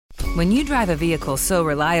When you drive a vehicle so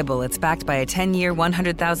reliable it's backed by a 10-year,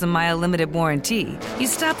 100,000-mile limited warranty, you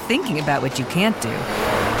stop thinking about what you can't do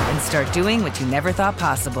and start doing what you never thought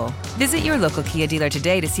possible. Visit your local Kia dealer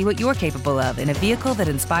today to see what you're capable of in a vehicle that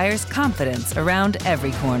inspires confidence around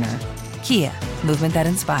every corner. Kia, movement that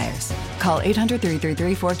inspires. Call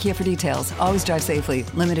 800-333-4KIA for details. Always drive safely.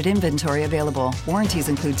 Limited inventory available. Warranties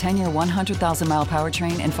include 10-year 100,000-mile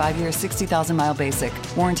powertrain and 5-year 60,000-mile basic.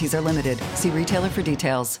 Warranties are limited. See retailer for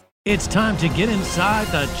details. It's time to get inside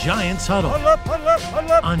the Giants Huddle. Huddle up, huddle up,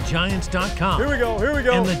 huddle up. On Giants.com. Here we go.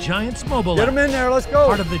 And the Giants mobile Get app. them in there, let's go.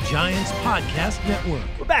 Part of the Giants Podcast Network.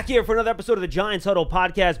 We're back here for another episode of the Giants Huddle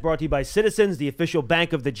podcast brought to you by Citizens, the official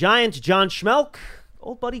bank of the Giants. John Schmelk,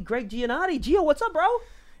 old buddy Greg Giannotti. Gio, what's up, bro?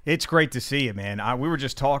 It's great to see you, man. We were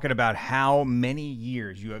just talking about how many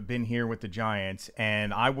years you have been here with the Giants,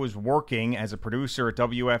 and I was working as a producer at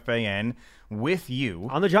WFAN with you.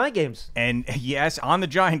 On the Giant games. And yes, on the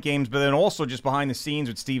Giant games, but then also just behind the scenes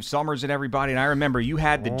with Steve Summers and everybody. And I remember you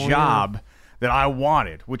had the job that I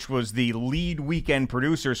wanted, which was the lead weekend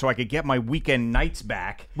producer so I could get my weekend nights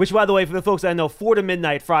back. Which, by the way, for the folks that know, 4 to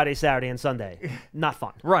midnight, Friday, Saturday, and Sunday. Not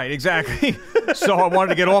fun. Right, exactly. So I wanted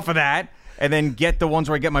to get off of that and then get the ones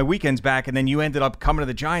where I get my weekends back, and then you ended up coming to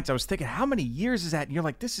the Giants. I was thinking, how many years is that? And you're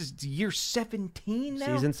like, this is year 17 now?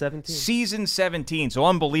 Season 17. Season 17, so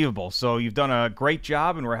unbelievable. So you've done a great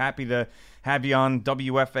job, and we're happy to have you on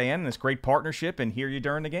WFAN, this great partnership, and hear you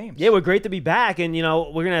during the games. Yeah, we're great to be back, and, you know,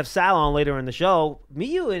 we're going to have Sal on later in the show. Me,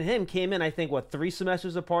 you, and him came in, I think, 3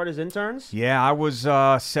 semesters apart as interns? Yeah, I was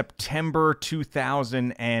September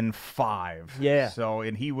 2005. Yeah. So,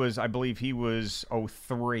 and he was, I believe he was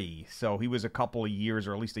 03, so he was a couple of years,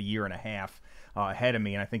 or at least a year and a half ahead of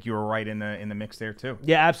me, and I think you were right in the mix there too.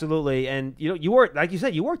 Yeah, absolutely. And you worked, like you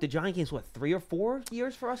said, you worked the Giant games 3 or 4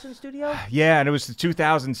 years for us in studio? Yeah, and it was the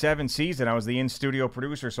 2007 season. I was the in-studio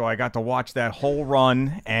producer, so I got to watch that whole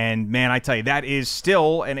run. And man, I tell you, that is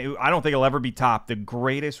still, and I don't think it'll ever be topped, the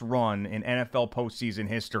greatest run in NFL postseason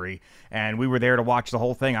history. And we were there to watch the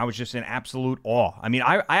whole thing. I was just in absolute awe. I mean,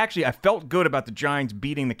 I felt good about the Giants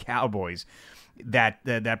beating the Cowboys that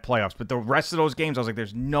playoffs, but the rest of those games, I was like,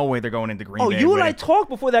 there's no way they're going into Green Bay. Oh, you and winning. I talked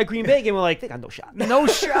before that Green Bay game. We're like, they got no shot. No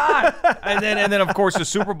shot. And then of course the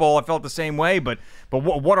Super Bowl, I felt the same way. But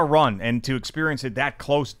what a run, and to experience it that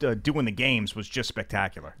close to doing the games was just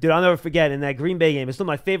spectacular. Dude, I'll never forget in that Green Bay game. It's still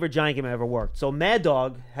my favorite Giant game I ever worked. So Mad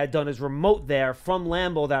Dog had done his remote there from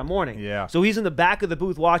Lambeau that morning. Yeah. So he's in the back of the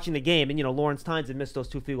booth watching the game, and Lawrence Tynes had missed those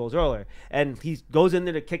 2 field goals earlier, and he goes in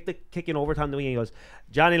there to kick in overtime. And he goes,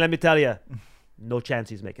 Johnny, let me tell you. No chance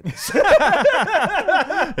he's making this. Yep.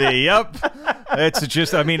 It's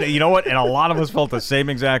just, I mean, you know what? And a lot of us felt the same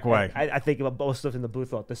exact way. I think most of us in the booth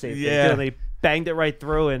thought the same thing. Yeah. They banged it right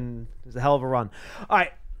through, and it was a hell of a run. All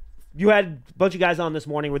right. You had a bunch of guys on this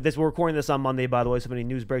morning. We're recording this on Monday, by the way, so many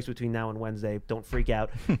news breaks between now and Wednesday. Don't freak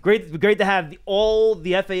out. Great to have all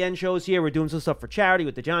the FAN shows here. We're doing some stuff for charity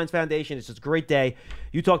with the Giants Foundation. It's just a great day.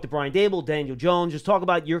 You talked to Brian Dable, Daniel Jones. Just talk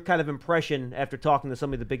about your kind of impression after talking to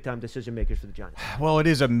some of the big-time decision makers for the Giants. Well, it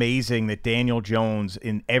is amazing that Daniel Jones,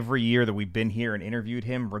 in every year that we've been here and interviewed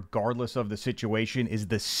him, regardless of the situation, is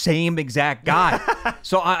the same exact guy.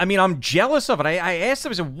 So, I mean, I'm jealous of it. I asked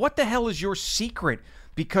him, I said, what the hell is your secret?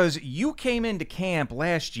 Because you came into camp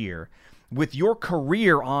last year with your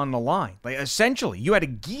career on the line. Like, essentially, you had a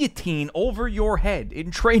guillotine over your head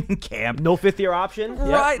in training camp. No fifth-year option?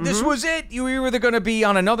 Right. Yep. This was it. You were either going to be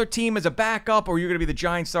on another team as a backup, or you're going to be the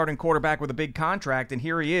Giants starting quarterback with a big contract, and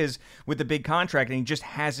here he is with the big contract, and he just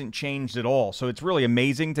hasn't changed at all. So it's really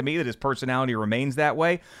amazing to me that his personality remains that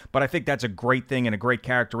way, but I think that's a great thing and a great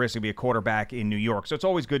characteristic to be a quarterback in New York. So it's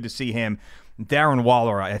always good to see him. Darren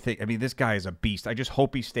Waller, I mean, this guy is a beast. I just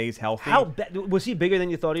hope he stays healthy. Was he bigger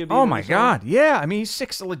than you thought he would be? Oh, my God. Yeah. I mean,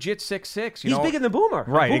 he's legit 6'6". He's bigger than Boomer.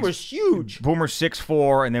 Right. Boomer's huge. Boomer's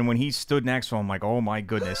 6'4", and then when he stood next to him, I'm like, oh, my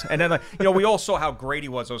goodness. And then, we all saw how great he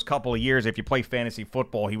was those couple of years. If you play fantasy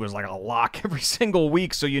football, he was like a lock every single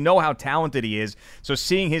week, so you know how talented he is. So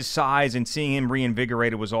seeing his size and seeing him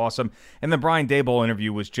reinvigorated was awesome. And the Brian Dable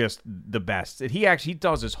interview was just the best. He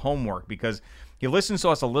does his homework because he listens to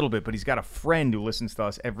us a little bit, but he's got a friend who listens to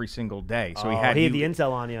us every single day. So he had the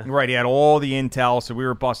intel on you. Right, he had all the intel, so we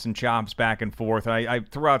were busting chops back and forth. And I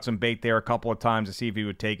threw out some bait there a couple of times to see if he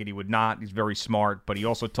would take it. He would not. He's very smart, but he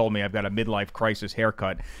also told me I've got a midlife crisis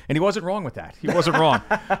haircut. And he wasn't wrong with that. He wasn't wrong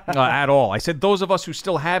at all. I said, those of us who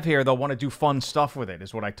still have hair, they'll want to do fun stuff with it,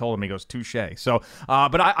 is what I told him. He goes, touche. So,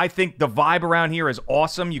 but I think the vibe around here is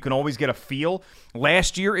awesome. You can always get a feel.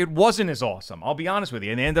 Last year, it wasn't as awesome. I'll be honest with you.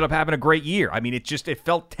 And they ended up having a great year. I mean, mean, it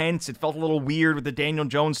felt tense. It felt a little weird with the Daniel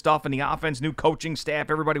Jones stuff and the offense, new coaching staff,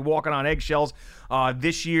 everybody walking on eggshells.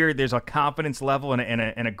 This year, there's a confidence level and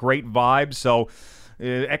a great vibe. So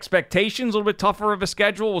expectations, a little bit tougher of a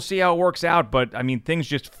schedule. We'll see how it works out. But, I mean, things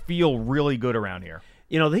just feel really good around here.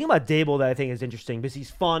 You know, the thing about Dable that I think is interesting, because he's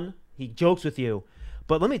fun. He jokes with you.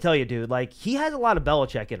 But let me tell you, dude, like, he has a lot of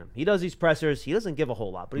Belichick in him. He does these pressers. He doesn't give a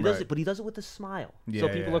whole lot, but he does it. But he does it with a smile. So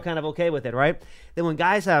people are kind of okay with it, right? Then when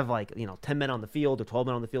guys have, like, 10 men on the field or 12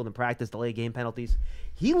 men on the field in practice, delay game penalties,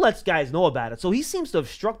 he lets guys know about it. So he seems to have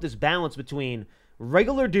struck this balance between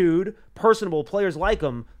regular dude, personable, players like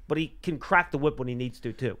him, but he can crack the whip when he needs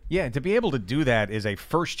to, too. Yeah, to be able to do that as a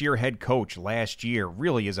first-year head coach last year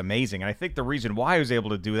really is amazing. And I think the reason why he was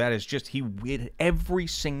able to do that is just he did every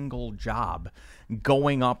single job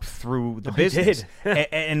going up through the business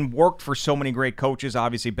and worked for so many great coaches,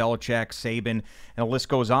 obviously Belichick, Saban, and the list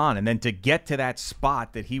goes on. And then to get to that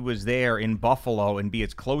spot that he was there in Buffalo and be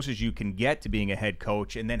as close as you can get to being a head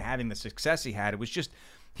coach and then having the success he had, it was just –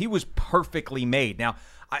 he was perfectly made. Now,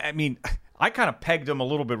 I mean, I kind of pegged him a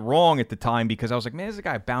little bit wrong at the time because I was like, man, this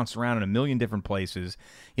guy bounced around in a million different places.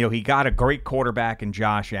 You know, he got a great quarterback in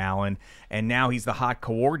Josh Allen, and now he's the hot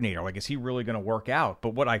coordinator. Like, is he really going to work out?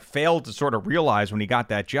 But what I failed to sort of realize when he got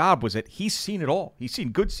that job was that he's seen it all. He's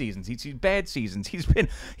seen good seasons. He's seen bad seasons.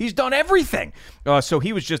 He's done everything. So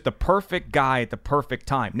he was just the perfect guy at the perfect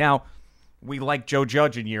time. Now, we like Joe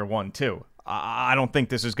Judge in year one, too. I don't think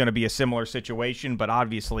this is going to be a similar situation, but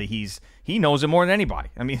obviously he knows it more than anybody.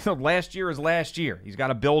 I mean, last year is last year. He's got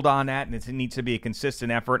to build on that, and it needs to be a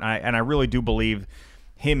consistent effort. And I really do believe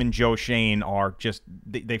him and Joe Shane are just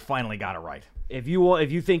they finally got it right. If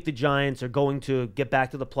you think the Giants are going to get back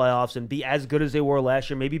to the playoffs and be as good as they were last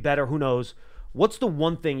year, maybe better, who knows? What's the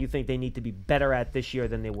one thing you think they need to be better at this year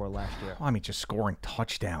than they were last year? Well, I mean, just scoring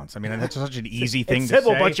touchdowns. I mean, that's such an easy thing to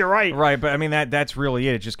simple, say. but you're right. Right, but I mean, that's really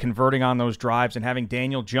it. It's just converting on those drives and having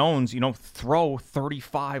Daniel Jones, throw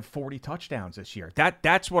 35, 40 touchdowns this year.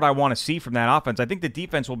 That's what I want to see from that offense. I think the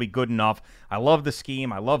defense will be good enough. I love the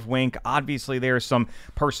scheme. I love Wink. Obviously, there are some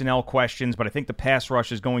personnel questions, but I think the pass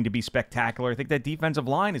rush is going to be spectacular. I think that defensive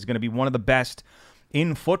line is going to be one of the best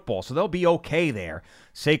in football, so they'll be okay there.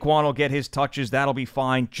 Saquon will get his touches. That'll be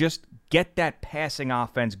fine. Just get that passing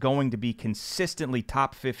offense going to be consistently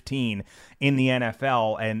top 15 in the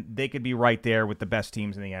NFL, and they could be right there with the best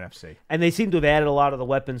teams in the NFC. And they seem to have added a lot of the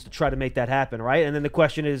weapons to try to make that happen, right? And then the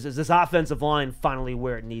question is this offensive line finally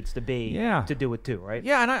where it needs to be to do it too, right?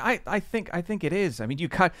 Yeah, and I think it is. I mean,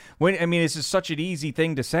 this is such an easy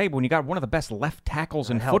thing to say, but when you got one of the best left tackles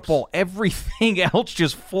in football, everything else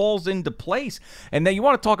just falls into place. And then you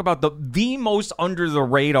want to talk about the most under the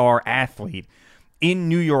radar athlete in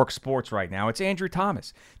New York sports right now. It's Andrew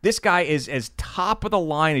Thomas. This guy is as top of the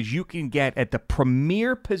line as you can get at the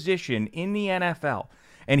premier position in the NFL.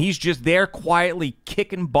 And he's just there quietly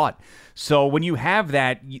kicking butt. So when you have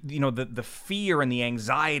that, the fear and the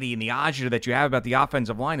anxiety and the agita that you have about the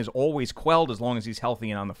offensive line is always quelled as long as he's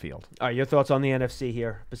healthy and on the field. All right, your thoughts on the NFC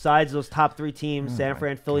here. Besides those top three teams, San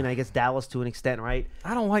Fran, Philly, and I guess Dallas to an extent, right?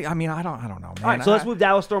 I don't know, man. All right, so let's move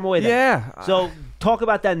Dallas Storm away then. Yeah. So talk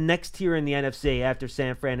about that next tier in the NFC after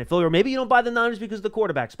San Fran and Philly, or maybe you don't buy the Niners because of the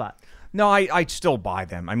quarterback spot. No, I'd still buy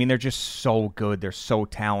them. I mean, they're just so good. They're so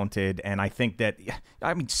talented. And I think that,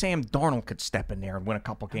 Sam Darnold could step in there and win a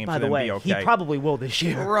couple games By the way, be okay. He probably will this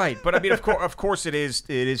year. Right. But, I mean, of course it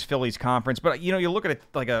is Philly's conference. But, you look at it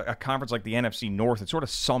like a conference like the NFC North, it sort of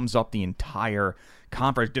sums up the entire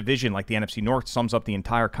conference division. Like the NFC North sums up the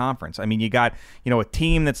entire conference. I mean, you got, a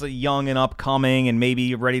team that's young and upcoming and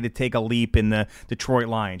maybe ready to take a leap in the Detroit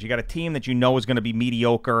Lions. You got a team that is going to be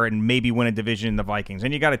mediocre and maybe win a division in the Vikings.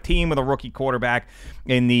 And you got a team with a rookie quarterback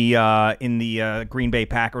in the Green Bay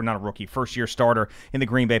Packers, not a rookie, first-year starter in the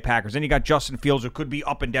Green Bay Packers. And you got Justin Fields, who could be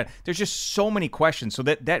up and down. There's just so many questions. So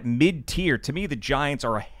that mid-tier, to me, the Giants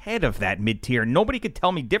are ahead of that mid-tier. Nobody could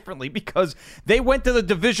tell me differently because they went to the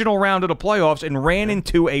divisional round of the playoffs and ran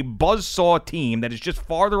into a buzzsaw team that is just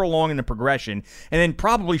farther along in the progression and then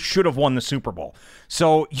probably should have won the Super Bowl.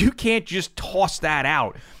 So you can't just toss that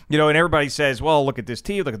out. And everybody says, well, look at this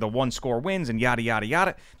team, look at the one-score wins and yada, yada,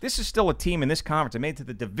 yada. This is still a team in this conference that made it to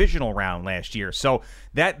the divisional round last year. So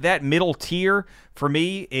that middle tier for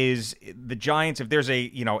me is the Giants. If there's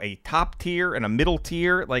a top tier and a middle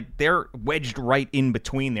tier, like they're wedged right in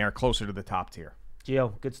between there, closer to the top tier.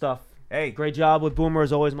 Gio, good stuff. Hey, great job with Boomer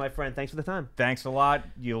as always, my friend. Thanks for the time. Thanks a lot.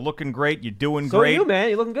 You're looking great. You're doing so great. So are you, man.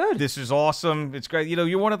 You're looking good. This is awesome. It's great.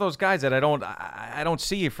 You're one of those guys that I don't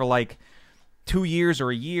see you for like 2 years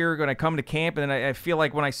or a year going to come to camp, and then I feel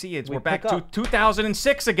like when I see it, we're back pick to up.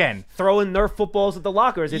 2006 again. Throwing Nerf footballs at the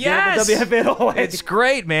lockers. Yes! The WFAN. It's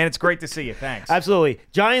great, man. It's great to see you. Thanks. Absolutely.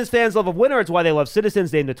 Giants fans love a winner. It's why they love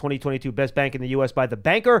Citizens, named the 2022 best bank in the U.S. by The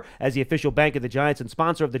Banker as the official bank of the Giants and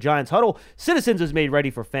sponsor of the Giants Huddle. Citizens is made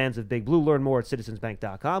ready for fans of Big Blue. Learn more at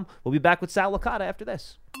citizensbank.com. We'll be back with Sal Licata after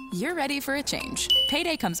this. You're ready for a change.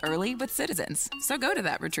 Payday comes early with Citizens, so go to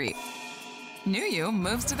that retreat. New you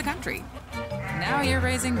moves to the country. Now you're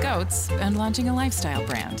raising goats and launching a lifestyle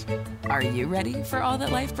brand. Are you ready for all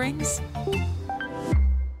that life brings?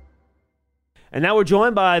 And now we're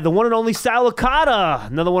joined by the one and only Sal Licata,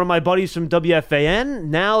 another one of my buddies from WFAN,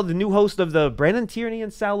 now the new host of the Brandon Tierney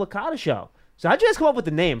and Sal Licata show. So how'd you guys come up with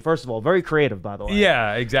the name, first of all? Very creative, by the way.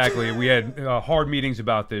 Yeah, exactly. We had hard meetings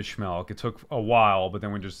about this, Schmelk. It took a while, but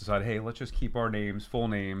then we just decided, hey, let's just keep our names, full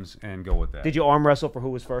names, and go with that. Did you arm wrestle for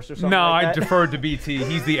who was first or something No, like I that? deferred to BT.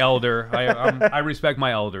 He's the elder. I respect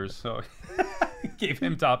my elders, so gave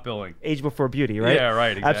him top billing. Age before beauty, right? Yeah,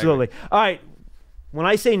 right, exactly. Absolutely. All right. When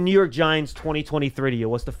I say New York Giants 2023 to you,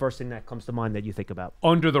 what's the first thing that comes to mind that you think about?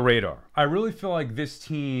 Under the radar. I really feel like this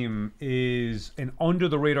team is an under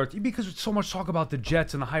the radar team because there's so much talk about the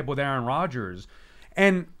Jets and the hype with Aaron Rodgers.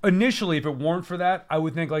 And initially, if it weren't for that, I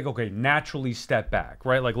would think like, okay, naturally step back,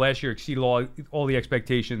 right? Like last year exceeded all the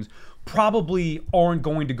expectations. Probably aren't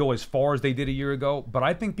going to go as far as they did a year ago. But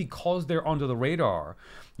I think because they're under the radar,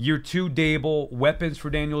 year 2, Dable, weapons for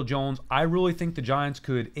Daniel Jones, I really think the Giants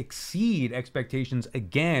could exceed expectations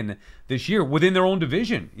again this year within their own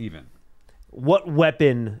division even. What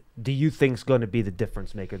weapon do you think is going to be the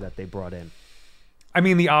difference maker that they brought in? I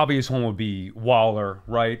mean, the obvious one would be Waller,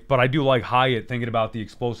 right? But I do like Hyatt, thinking about the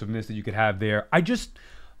explosiveness that you could have there.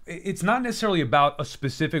 It's not necessarily about a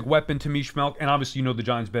specific weapon to me, Schmelk, and obviously you know the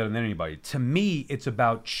Giants better than anybody. To me, it's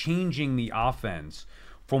about changing the offense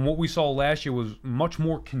from what we saw last year was much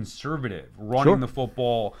more conservative, running the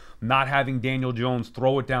football, not having Daniel Jones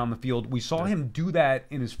throw it down the field. We saw him do that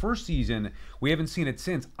in his first season. We haven't seen it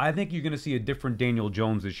since. I think you're going to see a different Daniel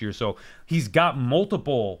Jones this year. So he's got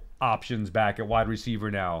multiple options back at wide receiver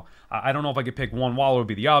now. I don't know if I could pick one. Waller would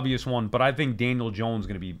be the obvious one, but I think Daniel Jones is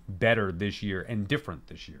going to be better this year and different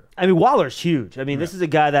this year. I mean, Waller's huge. I mean, this is a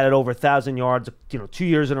guy that had over 1,000 yards, 2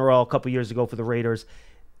 years in a row, a couple years ago for the Raiders.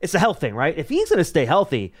 It's a health thing, right? If he's going to stay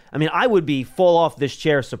healthy, I mean, I would be fall off this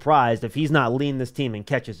chair surprised if he's not leading this team in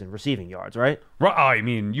catches and receiving yards, right? Right. I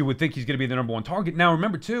mean, you would think he's going to be the number one target. Now,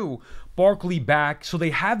 remember, too, Barkley back, so they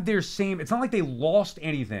have their same – it's not like they lost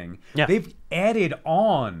anything. Yeah. They've added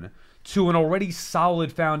on to an already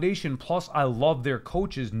solid foundation. Plus, I love their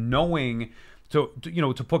coaches knowing –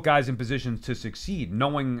 to put guys in positions to succeed,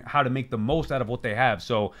 knowing how to make the most out of what they have.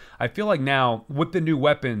 So I feel like now with the new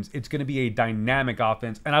weapons, it's going to be a dynamic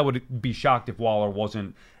offense. And I would be shocked if Waller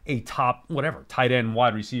wasn't a top, tight end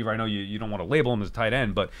wide receiver. I know you don't want to label him as a tight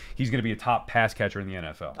end, but he's going to be a top pass catcher in the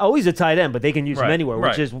NFL. Oh, he's a tight end, but they can use him anywhere,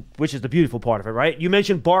 right. which is the beautiful part of it, right? You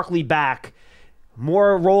mentioned Barkley back.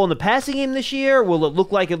 More role in the passing game this year? Will it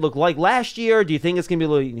look like last year? Do you think it's going to be a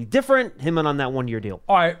little different? Him on that 1 year deal.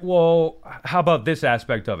 All right, well, how about this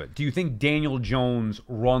aspect of it? Do you think Daniel Jones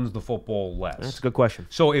runs the football less? That's a good question.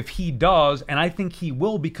 So if he does, and I think he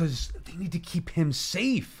will because they need to keep him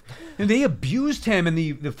safe. And they abused him in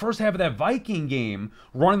the first half of that Viking game,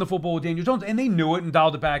 running the football with Daniel Jones, and they knew it and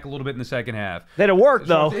dialed it back a little bit in the second half. That it worked,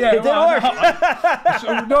 though. Yeah, it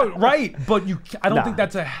didn't work. Right, but I don't think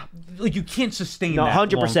that's you can't sustain that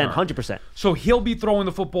 100%, long-term. 100%. So he'll be throwing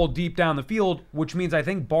the football deep down the field, which means I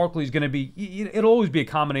think Barkley's going to be. It'll always be a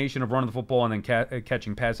combination of running the football and then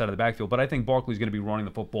catching pass out of the backfield. But I think Barkley's going to be running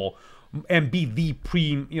the football and be the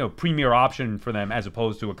premier option for them, as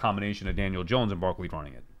opposed to a combination of Daniel Jones and Barkley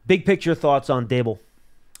running it. Big picture thoughts on Dable.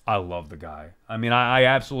 I love the guy. I mean, I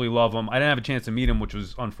absolutely love him. I didn't have a chance to meet him, which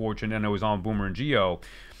was unfortunate, and I was on Boomer and Gio.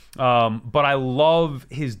 But I love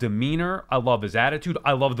his demeanor. I love his attitude.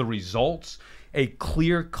 I love the results. A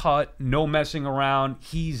clear cut, no messing around.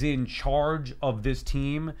 He's in charge of this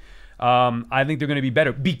team. I think they're going to be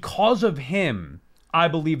better. Because of him, I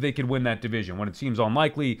believe they could win that division. When it seems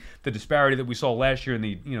unlikely, the disparity that we saw last year in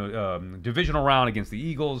the divisional round against the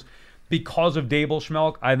Eagles, because of Dable,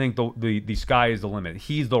 Schmelk, I think the sky is the limit.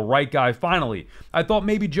 He's the right guy. Finally, I thought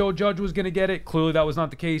maybe Joe Judge was going to get it. Clearly, that was not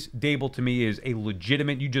the case. Dable, to me, is a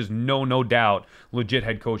legitimate, no doubt, legit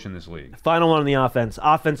head coach in this league. Final one on the offense.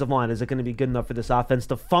 Offensive line, is it going to be good enough for this offense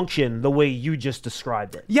to function the way you just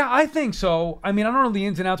described it? Yeah, I think so. I mean, I don't know the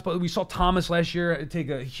ins and outs, but we saw Thomas last year take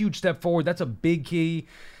a huge step forward. That's a big key.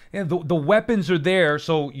 Yeah, the weapons are there,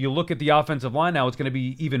 so you look at the offensive line now, it's going to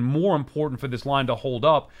be even more important for this line to hold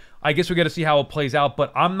up. I guess we got to see how it plays out,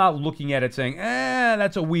 but I'm not looking at it saying,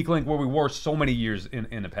 that's a weak link where we were so many years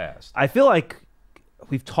in the past. I feel like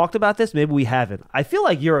we've talked about this. Maybe we haven't. I feel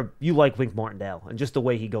like you like Wink Martindale and just the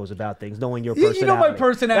way he goes about things, knowing your personality. You know my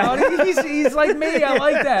personality. He's like me. I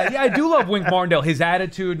like that. Yeah, I do love Wink Martindale. His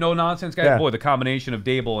attitude, no nonsense guy. Yeah. Boy, the combination of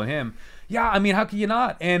Dable and him. Yeah, I mean, how can you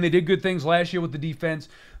not? And they did good things last year with the defense.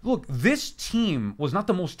 Look, this team was not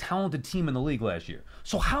the most talented team in the league last year.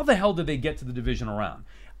 So how the hell did they get to the division round?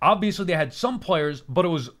 Obviously, they had some players, but it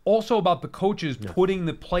was also about the coaches putting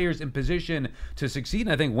the players in position to succeed.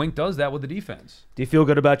 And I think Wink does that with the defense. Do you feel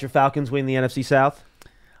good about your Falcons winning the NFC South?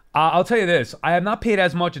 I'll tell you this. I have not paid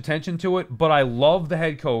as much attention to it, but I love the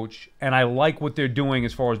head coach, and I like what they're doing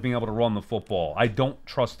as far as being able to run the football. I don't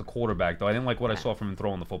trust the quarterback, though. I didn't like what I saw from him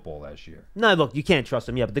throwing the football last year. No, look, you can't trust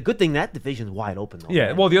him. Yeah, but the good thing, that division's wide open, though. Yeah,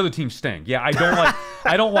 man. well, the other teams stink. Yeah, I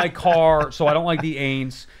don't like Carr, so I don't like the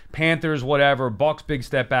Aints. Panthers, whatever. Bucks, big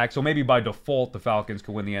step back. So maybe by default, the Falcons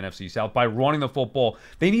could win the NFC South. By running the football,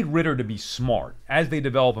 they need Ritter to be smart. As they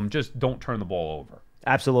develop him, just don't turn the ball over.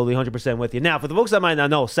 Absolutely, 100% with you. Now, for the folks that might not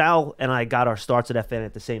know, Sal and I got our starts at FN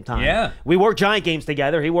at the same time. Yeah. We worked Giant games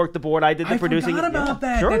together. He worked the board. I did the producing. I forgot about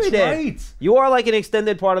that. Sure That's we did. right. You are like an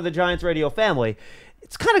extended part of the Giants radio family.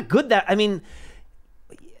 It's kind of good that, I mean,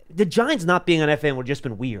 the Giants not being on FN would have just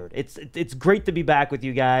been weird. It's great to be back with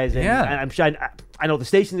you guys. And Yeah. I'm sure I know the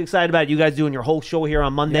station's excited about it. You guys doing your whole show here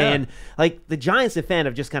on Monday. Yeah. And, like, the Giants and fan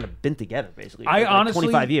have just kind of been together, basically. I for, like, honestly,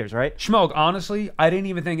 25 years, right? Schmelk, honestly, I didn't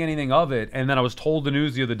even think anything of it. And then I was told the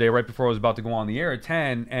news the other day right before I was about to go on the air at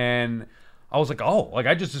 10. And I was like,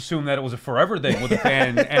 I just assumed that it was a forever thing with the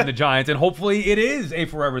fan and the Giants. And hopefully it is a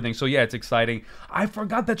forever thing. So, yeah, it's exciting. I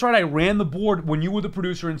forgot. That's right. I ran the board when you were the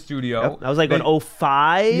producer in studio. Yep. I was like on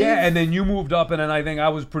 05. Yeah, and then you moved up, and then I think I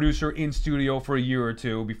was producer in studio for a year or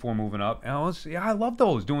two before moving up. And I love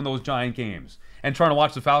doing those Giant games. And trying to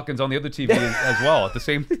watch the Falcons on the other TV as well at the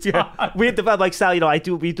same time. Yeah. We have to, like Sal,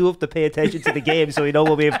 we do have to pay attention to the game, so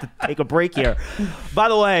we'll be able to take a break here. By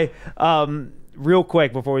the way, real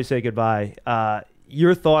quick before we say goodbye,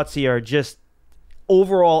 your thoughts here, just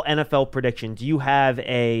overall NFL prediction. Do you have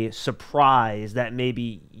a surprise that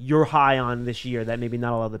maybe you're high on this year that maybe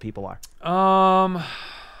not a lot of the people are?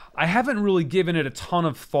 I haven't really given it a ton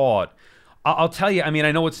of thought. I'll tell you, I mean,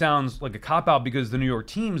 I know it sounds like a cop-out because of the New York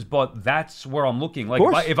teams, but that's where I'm looking. Like,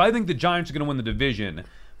 if I think the Giants are going to win the division,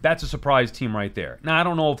 that's a surprise team right there. Now, I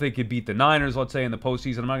don't know if they could beat the Niners, let's say, in the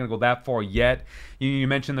postseason. I'm not going to go that far yet. You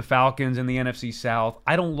mentioned the Falcons in the NFC South.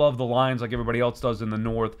 I don't love the Lions like everybody else does in the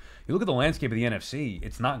North. You look at the landscape of the NFC,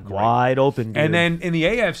 it's not great. Wide open, dude. And then in the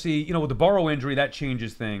AFC, with the Burrow injury, that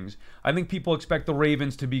changes things. I think people expect the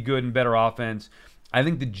Ravens to be good and better offense. I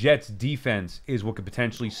think the Jets' defense is what could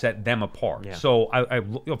potentially set them apart. Yeah. So, I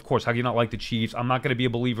of course, how can you not like the Chiefs? I'm not going to be a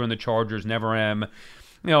believer in the Chargers, never am.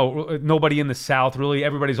 Nobody in the South, really.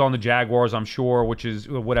 Everybody's on the Jaguars, I'm sure, which is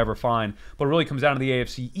whatever, fine. But it really comes down to the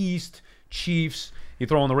AFC East, Chiefs. You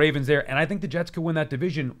throw in the Ravens there, and I think the Jets could win that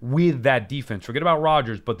division with that defense. Forget about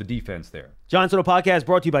Rodgers, but the defense there. Giants Huddle Podcast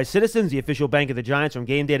brought to you by Citizens, the official bank of the Giants. From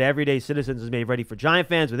game day to every day, Citizens is made ready for Giant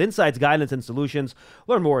fans with insights, guidance, and solutions.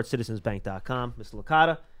 Learn more at citizensbank.com. Mr.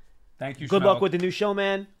 Licata, thank you. Good luck with the new show,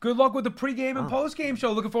 man. Good luck with the pregame and postgame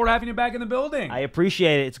show. Looking forward to having you back in the building. I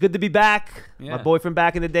appreciate it. It's good to be back. Yeah. My boy from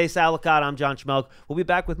back in the day, Sal Licata. I'm John Schmelk. We'll be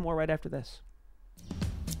back with more right after this.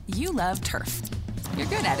 You love turf. You're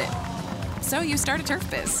good at it. So you start a turf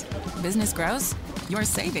biz. Business grows, your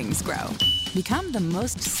savings grow. Become the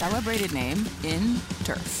most celebrated name in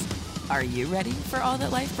turf. Are you ready for all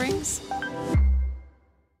that life brings?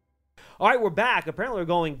 All right, we're back. Apparently we're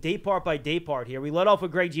going day part by day part here. We led off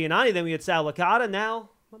with Greg Giannotti, then we had Sal Licata. Now,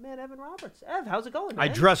 my man Evan Roberts. Ev, how's it going, man? I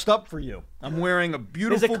dressed up for you. I'm wearing a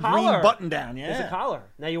beautiful green button down. Yeah. There's a collar.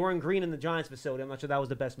 Now, you're wearing green in the Giants facility. I'm not sure that was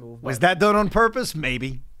the best move. Was that done on purpose?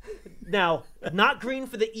 Maybe. Now, not green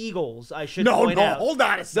for the Eagles, I should point out. No, hold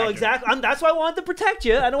on a second. No, exactly. That's why I wanted to protect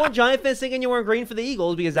you. I don't want Giant fans thinking you're wearing green for the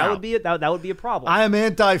Eagles because that would be a problem. I am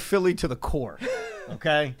anti-Philly to the core.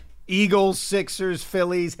 Okay? Eagles, Sixers,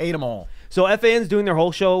 Phillies, hate them all. So FAN's doing their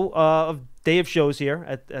whole show of day of shows here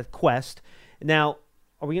at Quest. Now,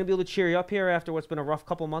 are we going to be able to cheer you up here after what's been a rough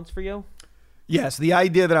couple months for you? Yes, the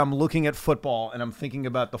idea that I'm looking at football and I'm thinking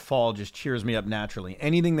about the fall just cheers me up naturally.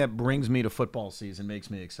 Anything that brings me to football season makes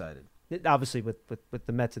me excited. Obviously, with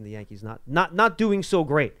the Mets and the Yankees not doing so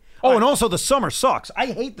great. Oh, and also the summer sucks. I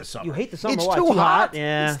hate the summer. You hate the summer? It's Why? too hot.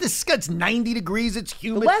 Yeah. It's 90 degrees. It's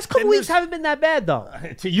humid. The last couple weeks haven't been that bad, though.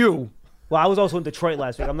 To you. Well, I was also in Detroit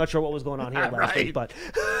last week. I'm not sure what was going on here last week. But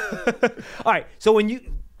all right, so when you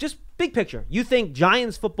just big picture. You think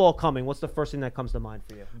Giants football coming? What's the first thing that comes to mind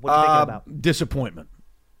for you? What are you thinking about? Disappointment.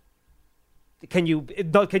 Can you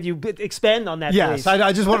expand on that? Yes, please?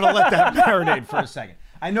 I just wanted to let that marinate for a second.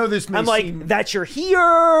 I know this may I'm like, seem... that you're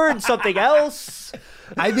here and something else.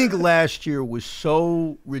 I think last year was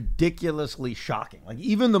so ridiculously shocking. Like,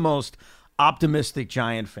 even the most optimistic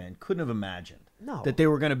Giant fan couldn't have imagined that they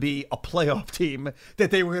were going to be a playoff team,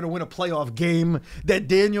 that they were going to win a playoff game, that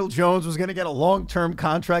Daniel Jones was going to get a long-term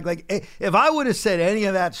contract. Like, if I would have said any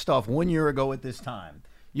of that stuff 1 year ago at this time,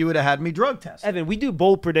 you would have had me drug tested. Evan, we do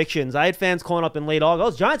bold predictions. I had fans calling up in late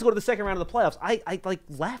August. Giants go to the second round of the playoffs. I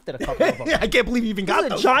laughed at a couple of them. I can't believe you even got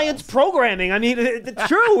those Giants calls. Programming. I mean, it's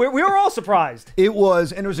true. We were all surprised. It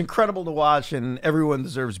was incredible to watch, and everyone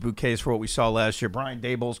deserves bouquets for what we saw last year. Brian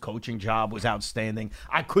Daboll's coaching job was outstanding.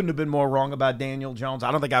 I couldn't have been more wrong about Daniel Jones.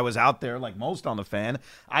 I don't think I was out there like most on the fan.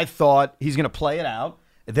 I thought he's going to play it out.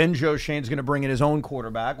 Then Joe Shane's going to bring in his own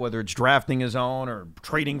quarterback, whether it's drafting his own or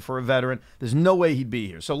trading for a veteran. There's no way he'd be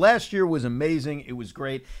here. So last year was amazing. It was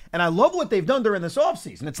great. And I love what they've done during this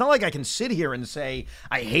offseason. It's not like I can sit here and say,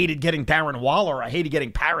 I hated getting Darren Waller, I hated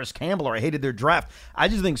getting Paris Campbell, or I hated their draft. I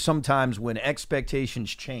just think sometimes when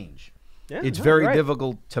expectations change, it's very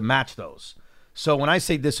difficult to match those. So when I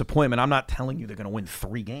say disappointment, I'm not telling you they're going to win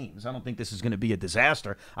 3 games. I don't think this is going to be a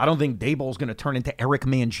disaster. I don't think Daboll's going to turn into Eric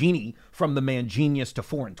Mangini from the Mangenius to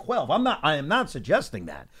 4-12. I am not suggesting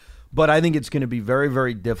that. But I think it's going to be very,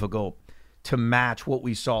 very difficult to match what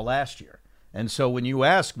we saw last year. And so when you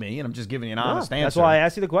ask me, and I'm just giving you an honest answer. That's why I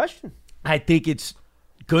asked you the question. I think it's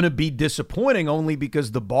going to be disappointing only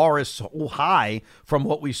because the bar is so high from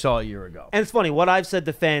what we saw a year ago. And it's funny, what I've said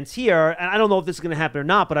to fans here, and I don't know if this is going to happen or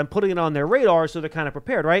not, but I'm putting it on their radar so they're kind of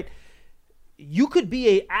prepared, right? You could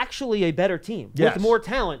be actually a better team with more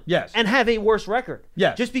talent and have a worse record.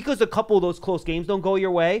 Yes. Just because a couple of those close games don't go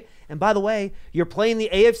your way. And by the way, you're playing the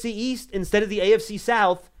AFC East instead of the AFC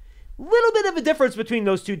South. Little bit of a difference between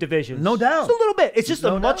those two divisions. No doubt. Just a little bit. It's just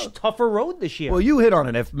a much tougher road this year. Well, you hit on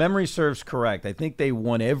it. If memory serves correct, I think they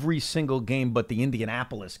won every single game but the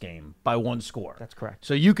Indianapolis game by 1 score. That's correct.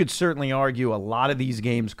 So you could certainly argue a lot of these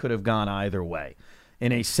games could have gone either way.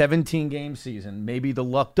 In a 17-game season, maybe the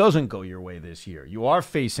luck doesn't go your way this year. You are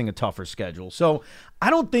facing a tougher schedule. So I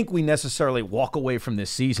don't think we necessarily walk away from this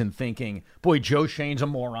season thinking, boy, Joe Shane's a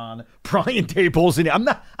moron, Brian Daboll's in it.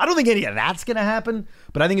 I don't think any of that's going to happen,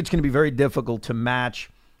 but I think it's going to be very difficult to match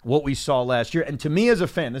what we saw last year. And to me as a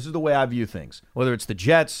fan, this is the way I view things, whether it's the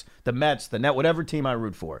Jets, the Mets, the Net, whatever team I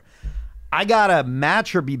root for. I got to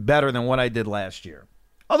match or be better than what I did last year.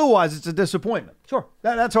 Otherwise, it's a disappointment. Sure.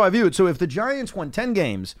 That's how I view it. So if the Giants won 10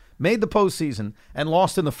 games, made the postseason, and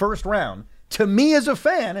lost in the first round, to me as a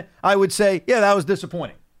fan, I would say, yeah, that was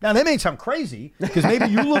disappointing. Now, that may sound crazy, because maybe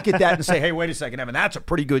you look at that and say, hey, wait a second, Evan, that's a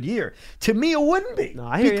pretty good year. To me, it wouldn't be. No,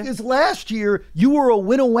 I hear you. Because last year, you were a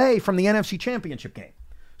win away from the NFC Championship game.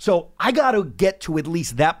 So I got to get to at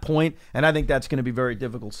least that point, and I think that's going to be very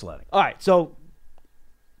difficult sledding. All right, so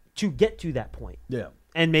to get to that point,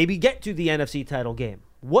 and maybe get to the NFC title game,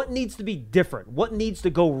 what needs to be different? What needs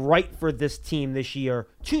to go right for this team this year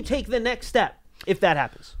to take the next step, if that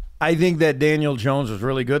happens? I think that Daniel Jones was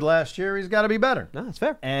really good last year. He's got to be better. No, that's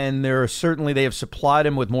fair. And they have supplied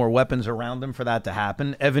him with more weapons around him for that to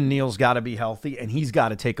happen. Evan Neal's got to be healthy, and he's got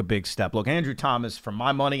to take a big step. Look, Andrew Thomas, for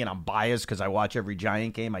my money, and I'm biased because I watch every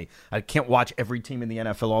Giant game. I can't watch every team in the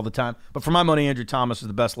NFL all the time. But for my money, Andrew Thomas is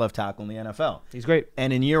the best left tackle in the NFL. He's great.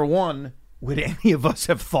 And in year 1, would any of us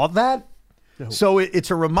have thought that? No. So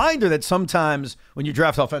it's a reminder that sometimes when you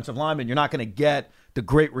draft offensive linemen, you're not going to get the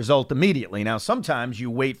great result immediately. Now, sometimes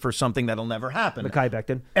you wait for something that'll never happen. Mekhi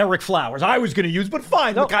Becton. Eric Flowers. I was going to use, but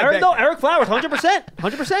fine. No, Eric Flowers, 100%.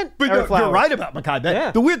 100%. But you're right about Mekhi Becton.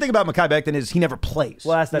 Yeah. The weird thing about Mekhi Becton is he never plays.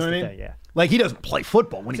 Well, that's the thing, yeah. Like, he doesn't play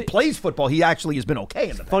football. When he plays football, he actually has been okay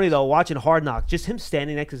in the past. Funny, though, watching Hard Knocks, just him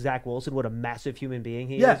standing next to Zach Wilson, what a massive human being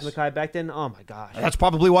he is, Mekhi Becton. Oh, my gosh. That's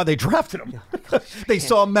probably why they drafted him. They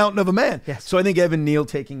saw a mountain of a man. Yes. So I think Evan Neal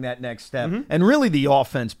taking that next step, and really the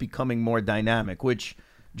offense becoming more dynamic, which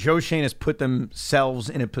Joe Shane has put themselves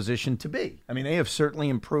in a position to be. I mean, they have certainly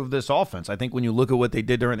improved this offense. I think when you look at what they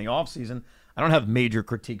did during the offseason, I don't have major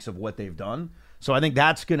critiques of what they've done. So I think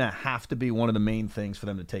that's going to have to be one of the main things for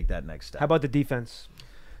them to take that next step. How about the defense?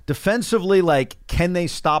 Defensively, can they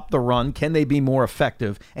stop the run? Can they be more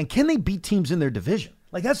effective? And can they beat teams in their division?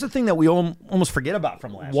 That's the thing that we almost forget about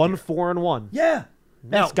from last year. 1-4-1. Yeah.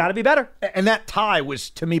 Now, it's got to be better. And that tie was,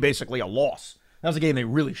 to me, basically a loss. That was a game they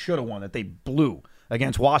really should have won that they blew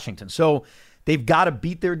against Washington. So They've got to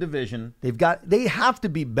beat their division. They have to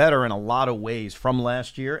be better in a lot of ways from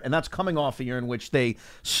last year, and that's coming off a year in which they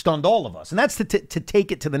stunned all of us. And that's to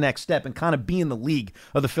take it to the next step and kind of be in the league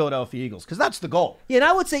of the Philadelphia Eagles, because that's the goal. Yeah, and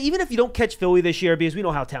I would say even if you don't catch Philly this year, because we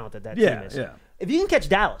know how talented that team is. Yeah. If you can catch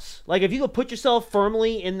Dallas, like if you could put yourself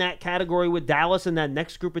firmly in that category with Dallas and that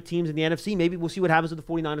next group of teams in the NFC, maybe we'll see what happens with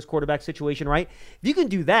the 49ers quarterback situation, right? If you can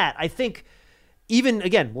do that, I think even,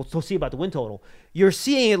 again, we'll see about the win total, you're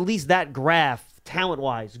seeing at least that graph,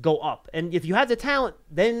 talent-wise, go up. And if you have the talent,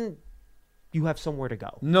 then you have somewhere to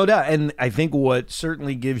go. No doubt. And I think what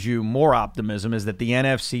certainly gives you more optimism is that the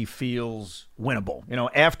NFC feels winnable.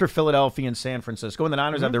 After Philadelphia and San Francisco, and the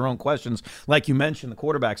Niners have their own questions, like you mentioned, the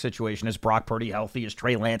quarterback situation. Is Brock Purdy healthy? Is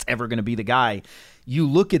Trey Lance ever going to be the guy? You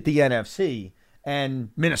look at the NFC, and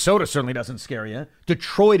Minnesota certainly doesn't scare you.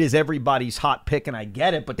 Detroit is everybody's hot pick, and I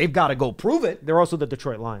get it, but they've got to go prove it. They're also the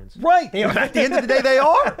Detroit Lions. Right. At the end of the day, they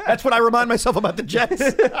are. That's what I remind myself about the Jets.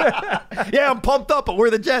 Yeah, I'm pumped up, but we're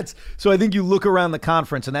the Jets. So I think you look around the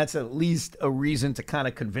conference, and that's at least a reason to kind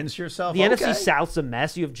of convince yourself. The NFC South's a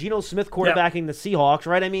mess. You have Geno Smith quarterbacking the Seahawks,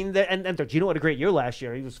 right? I mean, and Geno had a great year last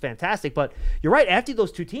year. He was fantastic. But you're right. After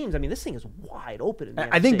those two teams, I mean, this thing is wide open in the NFC.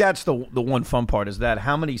 I think that's the one fun part, is that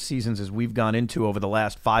how many seasons as we've gone into over the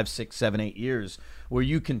last 5, 6, 7, 8 years where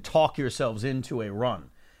you can talk yourselves into a run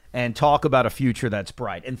and talk about a future that's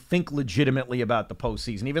bright and think legitimately about the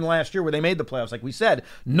postseason. Even last year where they made the playoffs, like we said,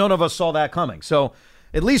 none of us saw that coming. So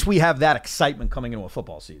at least we have that excitement coming into a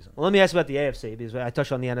football season. Well, let me ask about the AFC, because I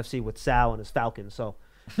touched on the NFC with Sal and his Falcons. So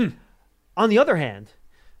on the other hand,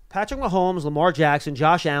 Patrick Mahomes, Lamar Jackson,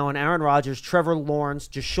 Josh Allen, Aaron Rodgers, Trevor Lawrence,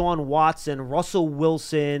 Deshaun Watson, Russell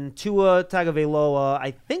Wilson, Tua Tagovailoa.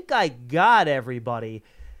 I think I got everybody.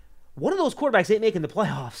 One of those quarterbacks ain't making the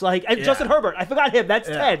playoffs. Justin Herbert, I forgot him. That's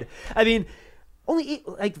 10. I mean, only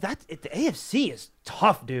that. The AFC is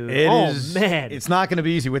tough, dude. Man, it's not going to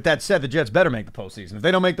be easy. With that said, the Jets better make the postseason. If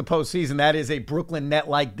they don't make the postseason, that is a Brooklyn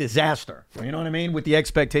Net-like disaster. You know what I mean? With the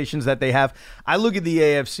expectations that they have, I look at the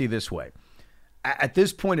AFC this way. At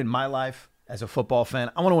this point in my life, as a football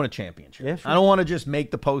fan, I want to win a championship. Yeah, sure. I don't want to just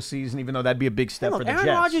make the postseason, even though that'd be a big step for the Jets.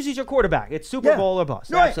 Aaron Rodgers is your quarterback. It's Super Bowl or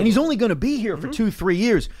bust. Right, and he's only going to be here for 2-3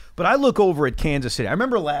 years. But I look over at Kansas City. I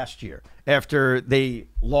remember last year, after they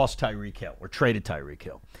lost Tyreek Hill or traded Tyreek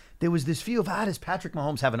Hill, there was this view of, does Patrick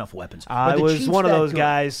Mahomes have enough weapons? I was one of those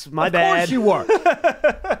guys. My bad. Of course you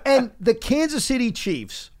were. And the Kansas City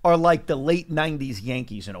Chiefs are like the late 90s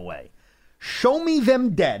Yankees in a way. Show me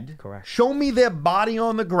them dead. Correct. Show me their body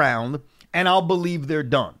on the ground, and I'll believe they're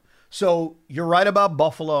done. So you're right about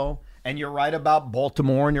Buffalo, and you're right about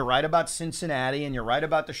Baltimore, and you're right about Cincinnati, and you're right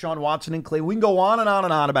about Deshaun Watson and Cleveland. We can go on and on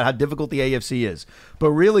and on about how difficult the AFC is. But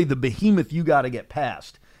really, the behemoth you got to get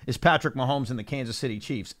past is Patrick Mahomes and the Kansas City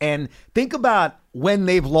Chiefs. And think about when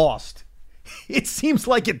they've lost. It seems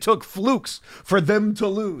like it took flukes for them to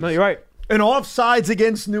lose. No, you're right. An offsides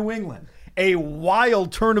against New England. A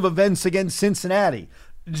wild turn of events against Cincinnati.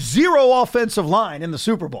 Zero offensive line in the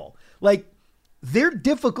Super Bowl. They're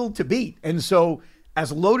difficult to beat. And so,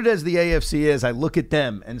 as loaded as the AFC is, I look at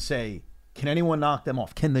them and say, can anyone knock them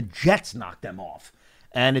off? Can the Jets knock them off?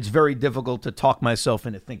 And it's very difficult to talk myself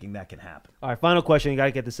into thinking that can happen. All right, final question. You got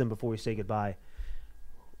to get this in before we say goodbye.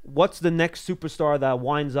 What's the next superstar that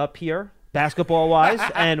winds up here, basketball-wise,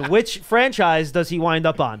 and which franchise does he wind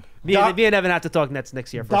up on? Me and Evan have to talk Nets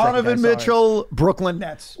next year. Donovan Mitchell, Brooklyn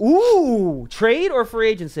Nets. Ooh, trade or free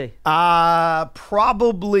agency?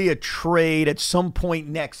 Probably a trade at some point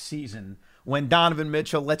next season when Donovan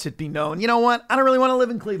Mitchell lets it be known. You know what? I don't really want to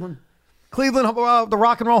live in Cleveland. Cleveland, the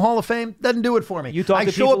Rock and Roll Hall of Fame, doesn't do it for me. I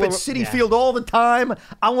show up at Citi Field all the time.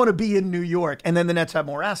 I want to be in New York. And then the Nets have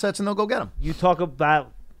more assets, and they'll go get them. You talk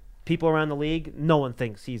about people around the league, no one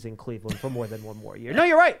thinks he's in Cleveland for more than one more year. No,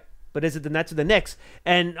 you're right. But is it the Nets or the Knicks?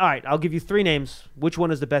 And, all right, I'll give you 3 names. Which one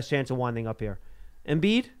is the best chance of winding up here?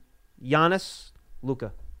 Embiid, Giannis,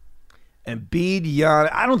 Luka. Embiid,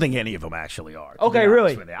 Giannis. I don't think any of them actually are. Okay,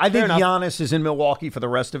 really? I think Giannis is in Milwaukee for the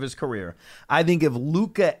rest of his career. I think if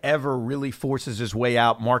Luka ever really forces his way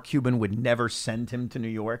out, Mark Cuban would never send him to New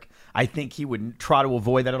York. I think he would try to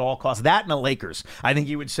avoid that at all costs. That and the Lakers. I think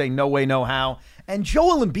he would say no way, no how. And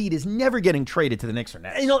Joel Embiid is never getting traded to the Knicks or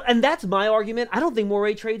Nets. And that's my argument. I don't think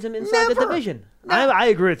Morey trades him inside the division. I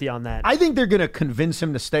agree with you on that. I think they're going to convince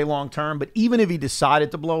him to stay long term, but even if he decided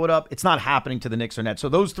to blow it up, it's not happening to the Knicks or Nets. So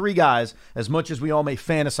those 3 guys, as much as we all may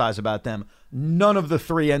fantasize about them, none of the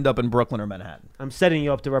 3 end up in Brooklyn or Manhattan. I'm setting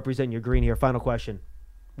you up to represent your green here. Final question.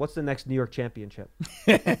 What's the next New York championship?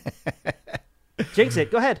 Jinx it.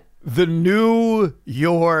 Go ahead. The New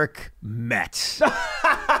York Mets.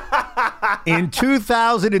 In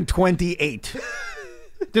 2028.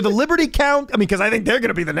 Did the Liberty count? I mean, because I think they're going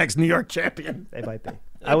to be the next New York champion. They might be.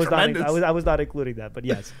 I was Tremendous. not including that, but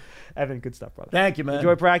yes. Evan, good stuff, brother. Thank you, man.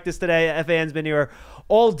 Enjoy practice today. FAN's been here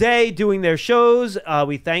all day doing their shows.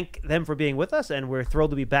 We thank them for being with us, and we're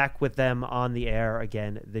thrilled to be back with them on the air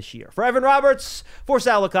again this year. For Evan Roberts, for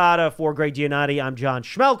Sal Licata, for Greg Giannotti, I'm John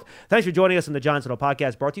Schmelk. Thanks for joining us on the Giants Huddle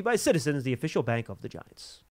podcast, brought to you by Citizens, the official bank of the Giants.